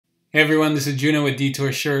Hey everyone, this is Juno with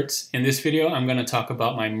Detour Shirts. In this video, I'm going to talk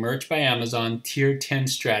about my Merch by Amazon Tier 10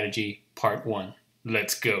 strategy, part 1.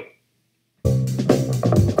 Let's go.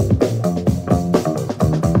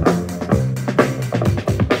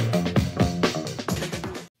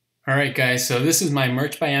 Alright guys, so this is my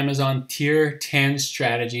Merch by Amazon Tier 10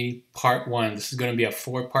 strategy, part 1. This is going to be a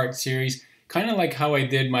 4-part series, kind of like how I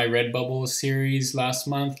did my RedBubble series last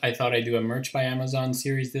month. I thought I'd do a Merch by Amazon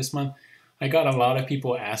series this month. I got a lot of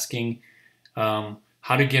people asking how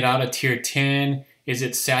to get out of Tier 10. Is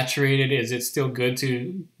it saturated? Is it still good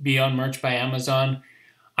to be on Merch by Amazon?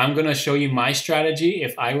 I'm going to show you my strategy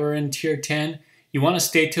if I were in Tier 10. You want to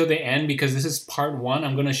stay till the end because this is part 1.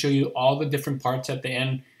 I'm going to show you all the different parts at the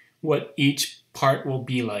end, what each part will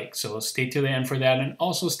be like. So stay till the end for that, and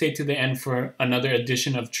also stay to the end for another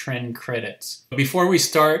edition of trend credits. Before we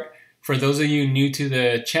start, for those of you new to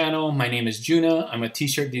the channel, my name is Juna. I'm a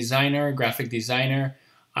t-shirt designer, graphic designer.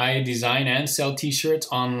 I design and sell t-shirts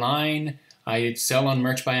online. I sell on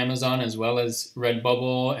Merch by Amazon as well as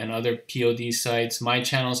RedBubble and other POD sites. My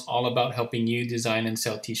channel is all about helping you design and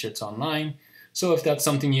sell t-shirts online. So if that's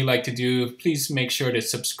something you like to do, please make sure to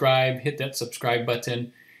subscribe, hit that subscribe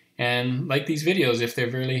button, and like these videos if they're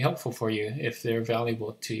really helpful for you, if they're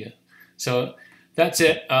valuable to you. So that's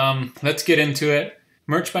it. Let's get into it.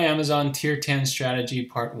 Merch by Amazon Tier 10 Strategy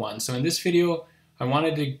Part 1. So in this video, I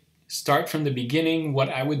wanted to start from the beginning, what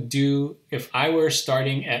I would do if I were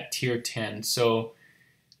starting at Tier 10. So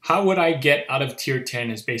how would I get out of Tier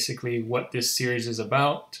 10 is basically what this series is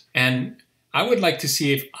about. And I would like to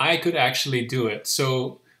see if I could actually do it.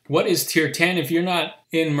 So what is Tier 10? If you're not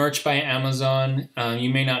in Merch by Amazon, you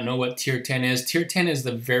may not know what Tier 10 is. Tier 10 is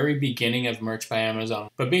the very beginning of Merch by Amazon.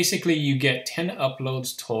 But basically you get 10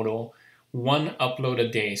 uploads total, 1 upload a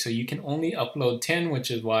day. So you can only upload 10, which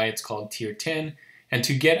is why it's called Tier 10. And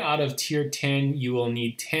to get out of Tier 10, you will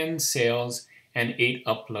need 10 sales and 8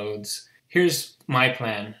 uploads. Here's my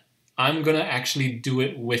plan. I'm going to actually do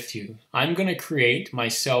it with you. I'm going to create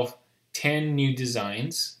myself 10 new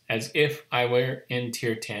designs as if I were in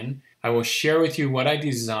Tier 10. I will share with you what I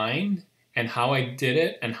designed and how I did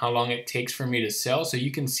it and how long it takes for me to sell, so you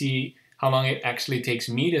can see how long it actually takes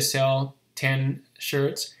me to sell 10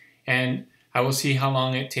 shirts, and I will see how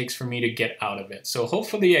long it takes for me to get out of it. So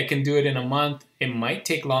hopefully I can do it in a month. It might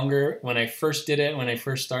take longer. When I first did it, when I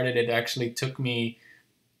first started, it actually took me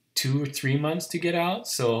 2 or 3 months to get out.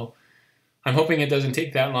 So I'm hoping it doesn't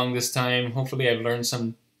take that long this time. Hopefully I've learned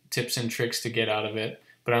some tips and tricks to get out of it,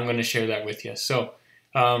 but I'm going to share that with you. So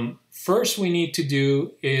first we need to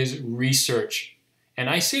do is research. And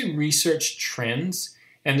I say research trends.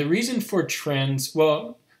 And the reason for trends,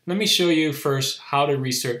 well, let me show you first how to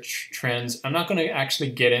research trends. I'm not going to actually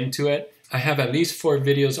get into it. I have at least 4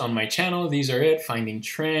 videos on my channel. These are it: finding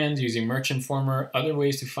trends, using Merch Informer, other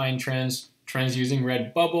ways to find trends, trends using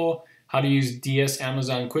RedBubble, how to use DS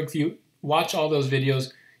Amazon Quick View. Watch all those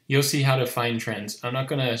videos. You'll see how to find trends. I'm not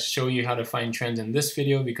going to show you how to find trends in this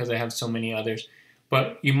video because I have so many others.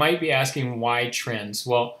 But you might be asking, why trends?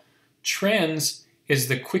 Well, trends is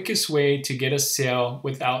the quickest way to get a sale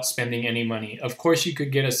without spending any money. Of course, you could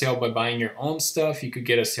get a sale by buying your own stuff. You could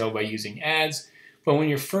get a sale by using ads. But when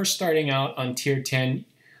you're first starting out on Tier 10,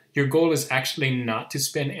 your goal is actually not to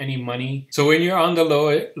spend any money. So when you're on the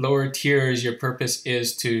lower tiers, your purpose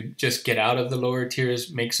is to just get out of the lower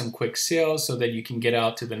tiers, make some quick sales so that you can get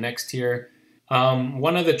out to the next tier.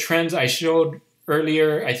 One of the trends I showed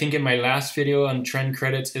earlier, I think in my last video on trend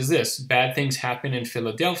credits, is this: bad things happen in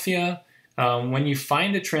Philadelphia. When you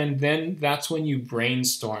find a trend, then that's when you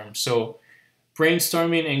brainstorm. So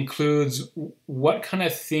brainstorming includes what kind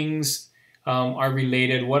of things are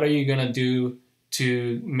related. What are you going to do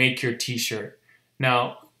to make your t-shirt?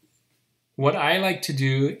 Now, what I like to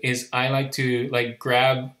do is I like to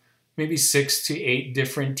grab maybe 6 to 8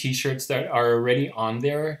 different t-shirts that are already on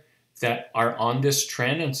there that are on this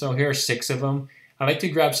trend. And so here are 6 of them. I like to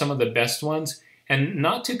grab some of the best ones, and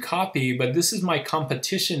not to copy, but this is my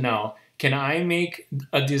competition now. Can I make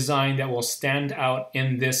a design that will stand out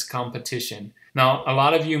in this competition? Now, a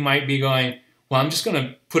lot of you might be going, well, I'm just going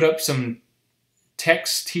to put up some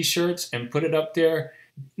text t-shirts and put it up there.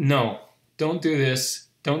 No, don't do this.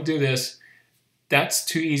 Don't do this. That's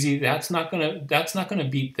too easy. That's not gonna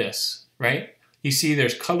beat this, right? You see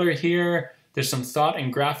there's color here. There's some thought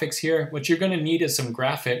and graphics here. What you're going to need is some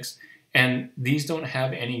graphics, and these don't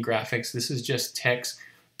have any graphics. This is just text.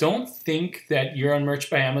 Don't think that you're on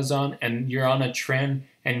Merch by Amazon and you're on a trend,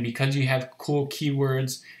 and because you have cool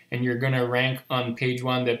keywords and you're going to rank on page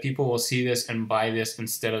 1, that people will see this and buy this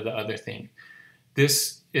instead of the other thing.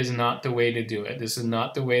 This is not the way to do it. This is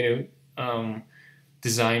not the way to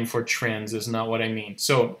design for trends is not what I mean.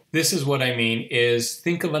 So this is what I mean is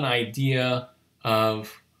think of an idea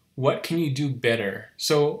of what can you do better.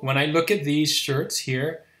 So when I look at these shirts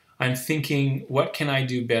here, I'm thinking, what can I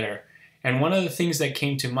do better? And one of the things that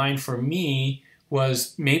came to mind for me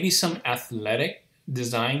was maybe some athletic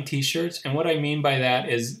design t-shirts. And what I mean by that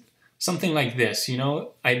is something like this. You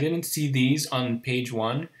know, I didn't see these on page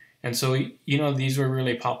 1. And so, you know, these were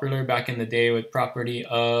really popular back in the day with property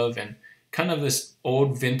of and kind of this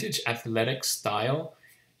old vintage athletic style.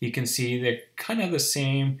 You can see they're kind of the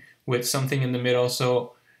same with something in the middle.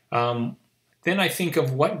 So then I think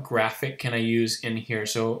of what graphic can I use in here.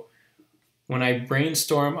 So when I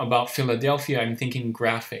brainstorm about Philadelphia, I'm thinking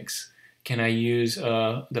graphics. Can I use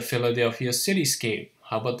the Philadelphia cityscape?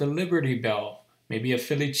 How about the Liberty Bell? Maybe a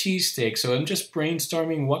Philly cheesesteak. So I'm just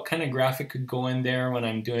brainstorming what kind of graphic could go in there when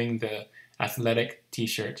I'm doing the athletic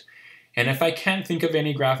t-shirt. And if I can't think of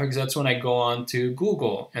any graphics, that's when I go on to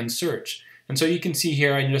Google and search. And so you can see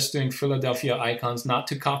here, I'm just doing Philadelphia icons, not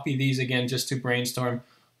to copy these again, just to brainstorm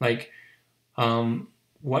like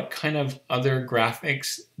what kind of other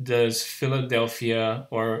graphics does Philadelphia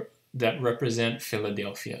or that represent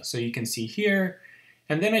Philadelphia. So you can see here,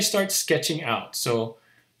 and then I start sketching out. So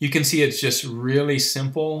you can see it's just really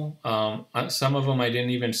simple. Some of them I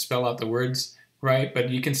didn't even spell out the words right, but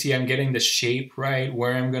you can see I'm getting the shape right,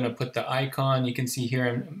 where I'm going to put the icon. You can see here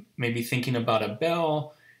I'm maybe thinking about a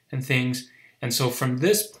bell and things. And so from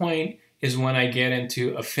this point is when I get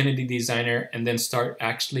into Affinity Designer and then start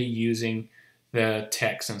actually using the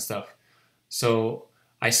text and stuff. So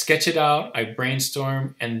I sketch it out, I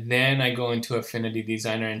brainstorm, and then I go into Affinity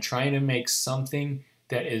Designer and try to make something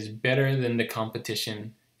that is better than the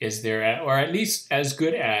competition is there, or at least as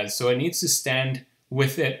good as. So it needs to stand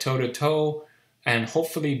with it toe to toe and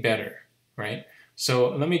hopefully better, right?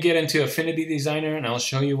 So let me get into Affinity Designer and I'll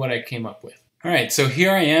show you what I came up with. All right, so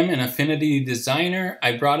here I am in Affinity Designer.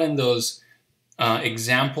 I brought in those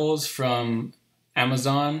examples from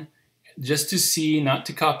Amazon just to see, not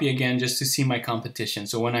to copy again, just to see my competition.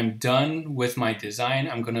 So when I'm done with my design,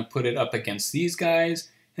 I'm gonna put it up against these guys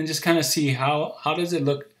and just kind of see how does it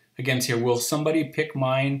look against here. Will somebody pick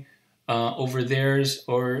mine over theirs,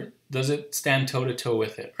 or does it stand toe to toe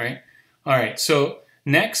with it, right? All right, so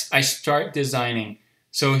next I start designing.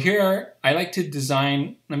 So here I like to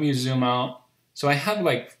design, let me zoom out. So I have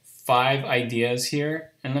like 5 ideas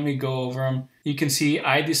here, and let me go over them. You can see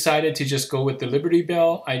I decided to just go with the Liberty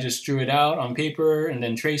Bell. I just drew it out on paper and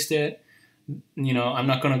then traced it. You know, I'm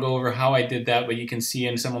not gonna go over how I did that, but you can see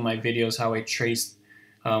in some of my videos how I traced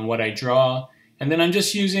what I draw. And then I'm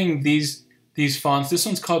just using these fonts. This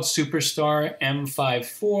one's called Superstar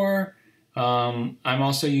M54. I'm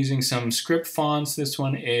also using some script fonts. This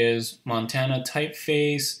one is Montana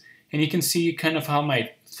typeface. And you can see kind of how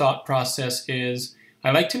my thought process is.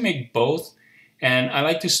 I like to make both. And I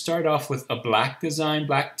like to start off with a black design,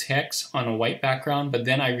 black text on a white background, but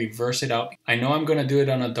then I reverse it out. I know I'm gonna do it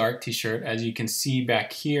on a dark t-shirt. As you can see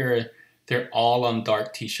back here, they're all on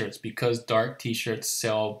dark t-shirts because dark t-shirts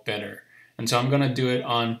sell better. And so I'm gonna do it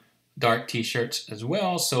on dark t-shirts as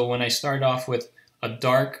well. So when I start off with a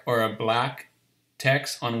dark or a black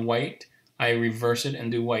text on white, I reverse it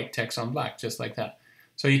and do white text on black, just like that.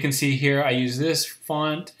 So you can see here, I use this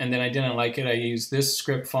font and then I didn't like it. I used this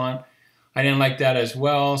script font. I didn't like that as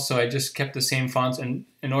well, so I just kept the same fonts. And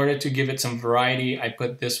in order to give it some variety, I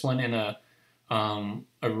put this one in a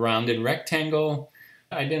rounded rectangle.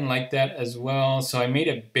 I didn't like that as well, so I made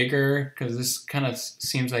it bigger because this kind of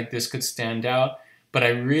seems like this could stand out. But I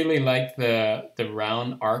really like the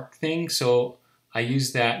round arc thing, so I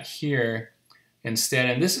use that here instead.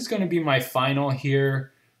 And this is going to be my final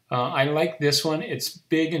here. I like this one. It's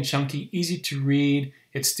big and chunky, easy to read.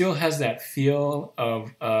 It still has that feel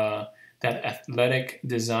of that athletic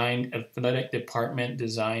department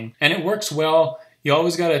design. And it works well. You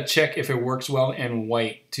always got to check if it works well in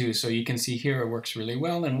white too. So you can see here it works really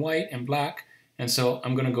well in white and black. And so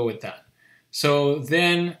I'm going to go with that. So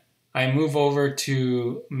then I move over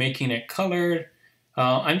to making it colored.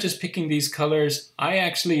 I'm just picking these colors. I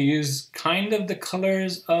actually use kind of the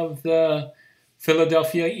colors of the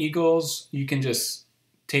Philadelphia Eagles. You can just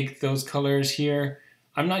take those colors here.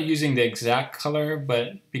 I'm not using the exact color,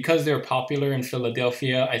 but because they're popular in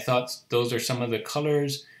Philadelphia, I thought those are some of the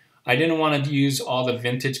colors. I didn't want to use all the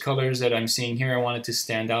vintage colors that I'm seeing here. I wanted to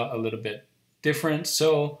stand out a little bit different,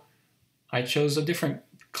 so I chose a different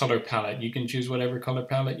color palette. You can choose whatever color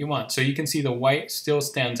palette you want. So you can see the white still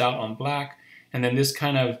stands out on black, and then this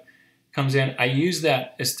kind of comes in. I use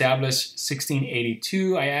that established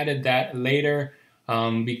 1682. I added that later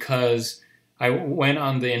because I went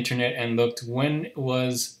on the internet and looked when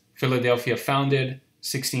was Philadelphia founded.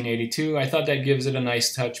 1682. I thought that gives it a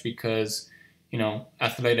nice touch because, you know,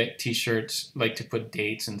 athletic t-shirts like to put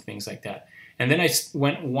dates and things like that. And then I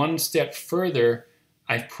went one step further.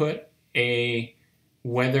 I put a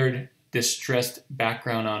weathered distressed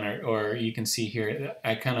background on it, or you can see here,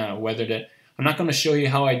 I kind of weathered it. I'm not going to show you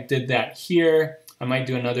how I did that here. I might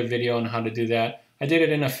do another video on how to do that. I did it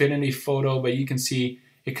in Affinity Photo, but you can see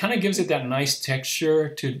it kind of gives it that nice texture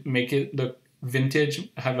to make it look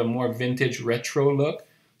vintage, have a more vintage retro look.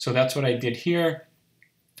 So that's what I did here.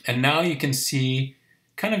 And now you can see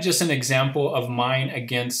kind of just an example of mine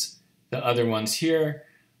against the other ones here.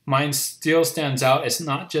 Mine still stands out. It's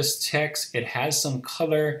not just text, it has some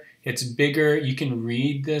color, it's bigger, you can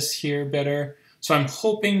read this here better. So I'm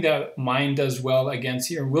hoping that mine does well against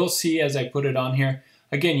here. We'll see as I put it on here.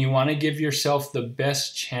 Again, you want to give yourself the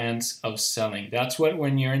best chance of selling. That's what,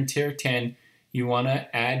 when you're in tier 10, you want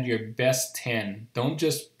to add your best 10. Don't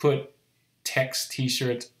just put text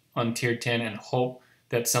t-shirts on tier 10 and hope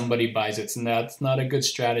that somebody buys it. And that's not a good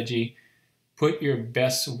strategy. Put your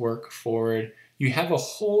best work forward. You have a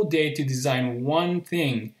whole day to design one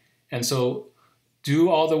thing. And so do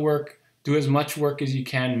all the work, do as much work as you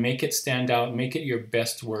can, make it stand out, make it your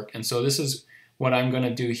best work. And so this is what I'm going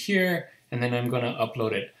to do here, and then I'm going to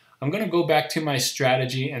upload it. I'm going to go back to my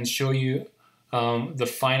strategy and show you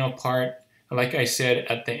the final part. Like I said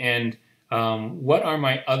at the end, what are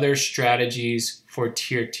my other strategies for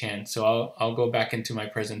tier 10? So I'll go back into my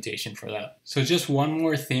presentation for that. So just one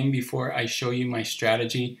more thing before I show you my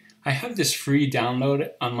strategy. I have this free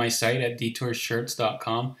download on my site at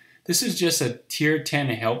detourshirts.com. This is just a tier 10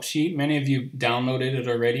 help sheet. Many of you downloaded it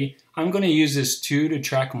already. I'm going to use this too to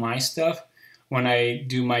track my stuff when I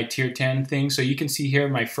do my tier 10 thing. So you can see here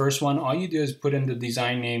my first one. All you do is put in the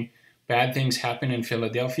design name, Bad Things Happen in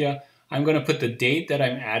Philadelphia. I'm going to put the date that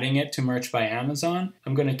I'm adding it to Merch by Amazon.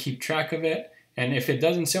 I'm going to keep track of it. And if it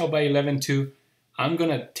doesn't sell by 11/2, I'm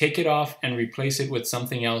going to take it off and replace it with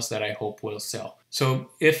something else that I hope will sell.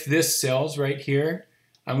 So if this sells right here,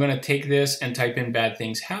 I'm going to take this and type in Bad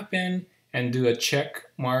Things Happen and do a check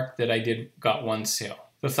mark that I got one sale.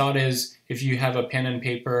 The thought is, if you have a pen and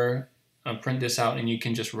paper, print this out and you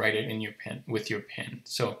can just write it in your pen with your pen.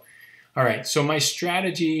 So, all right. So my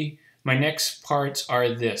strategy, my next parts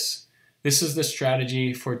are this. This is the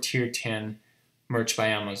strategy for tier 10 Merch by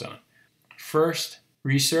Amazon. First,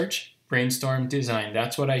 research, brainstorm, design.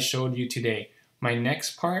 That's what I showed you today. My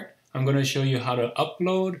next part, I'm going to show you how to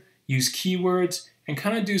upload, use keywords, and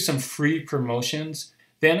kind of do some free promotions.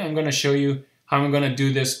 Then I'm going to show you how I'm going to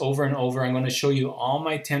do this over and over. I'm going to show you all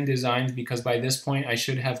my 10 designs, because by this point I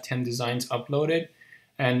should have 10 designs uploaded,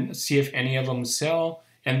 and see if any of them sell.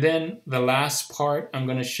 And then the last part I'm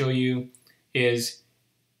going to show you is,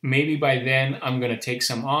 maybe by then I'm going to take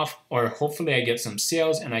some off, or hopefully I get some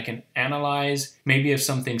sales and I can analyze. Maybe if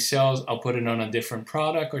something sells, I'll put it on a different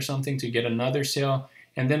product or something to get another sale.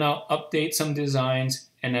 And then I'll update some designs,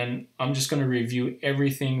 and then I'm just going to review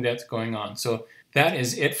everything that's going on. So that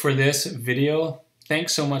is it for this video.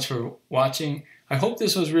 Thanks so much for watching. I hope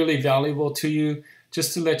this was really valuable to you,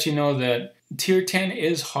 just to let you know that tier 10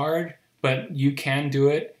 is hard, but you can do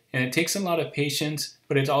it. And it takes a lot of patience,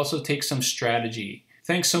 but it also takes some strategy.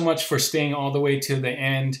 Thanks so much for staying all the way to the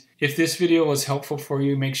end. If this video was helpful for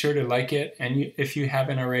you, make sure to like it. And if you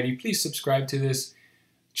haven't already, please subscribe to this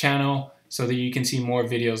channel so that you can see more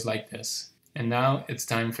videos like this. And now it's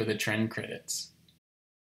time for the trend credits.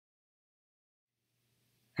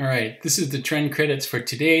 All right, this is the trend credits for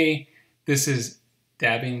today. This is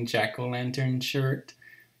Dabbing Jack-o'-lantern shirt.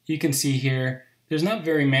 You can see here, there's not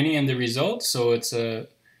very many in the results, so it's a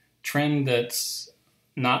trend that's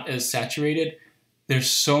not as saturated. There's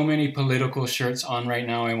so many political shirts on right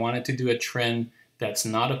now. I wanted to do a trend that's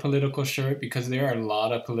not a political shirt, because there are a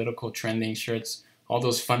lot of political trending shirts. All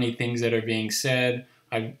those funny things that are being said.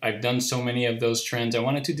 I've done so many of those trends. I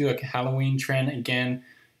wanted to do a Halloween trend again.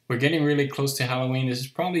 We're getting really close to Halloween. This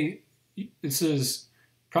is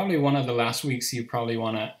probably one of the last weeks you probably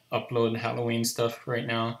want to upload Halloween stuff right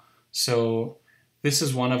now. So this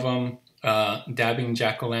is one of them, Dabbing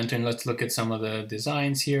Jack-o'-lantern. Let's look at some of the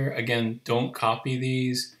designs here. Again, don't copy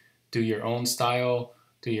these. Do your own style.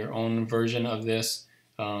 Do your own version of this.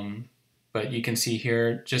 But you can see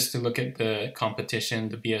here, just to look at the competition,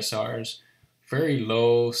 the BSRs, very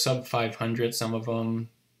low, sub 500, some of them,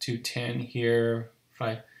 210 here,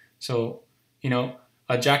 5. So, you know,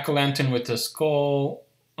 a jack-o'-lantern with a skull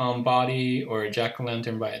body, or a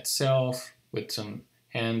jack-o'-lantern by itself with some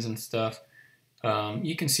hands and stuff.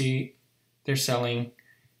 You can see they're selling.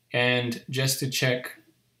 And just to check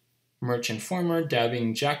Merch Informer,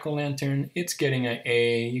 Dabbing Jack-o'-lantern, it's getting an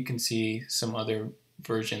A. You can see some other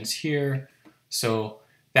versions here. So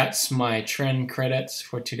that's my trend credits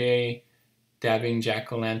for today, dabbing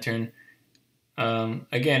jack-o'-lantern.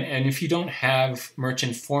 Again, and if you don't have Merch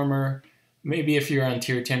Informer, maybe if you're on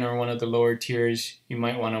tier 10 or one of the lower tiers, you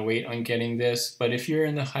might want to wait on getting this. But if you're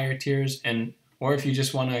in the higher tiers, or if you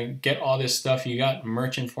just want to get all this stuff, you got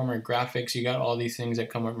Merch Informer graphics, you got all these things that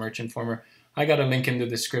come with Merch Informer. I got a link in the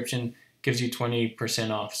description, gives you 20%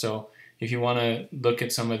 off. So if you want to look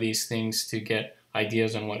at some of these things to get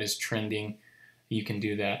ideas on what is trending, you can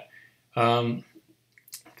do that.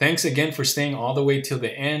 Thanks again for staying all the way till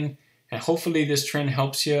the end. And hopefully this trend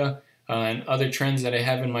helps you, and other trends that I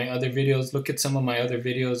have in my other videos. Look at some of my other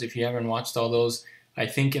videos if you haven't watched all those. I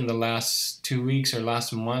think in the last 2 weeks or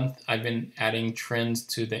last month, I've been adding trends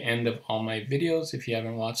to the end of all my videos. If you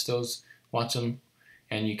haven't watched those, watch them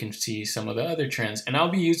and you can see some of the other trends. And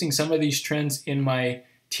I'll be using some of these trends in my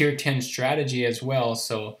tier 10 strategy as well.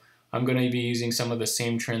 So I'm going to be using some of the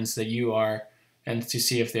same trends that you are, and to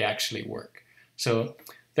see if they actually work. So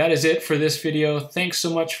that is it for this video. Thanks so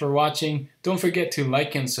much for watching. Don't forget to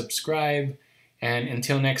like and subscribe. And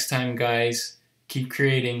until next time, guys, keep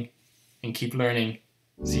creating and keep learning.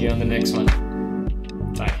 See you on the next one.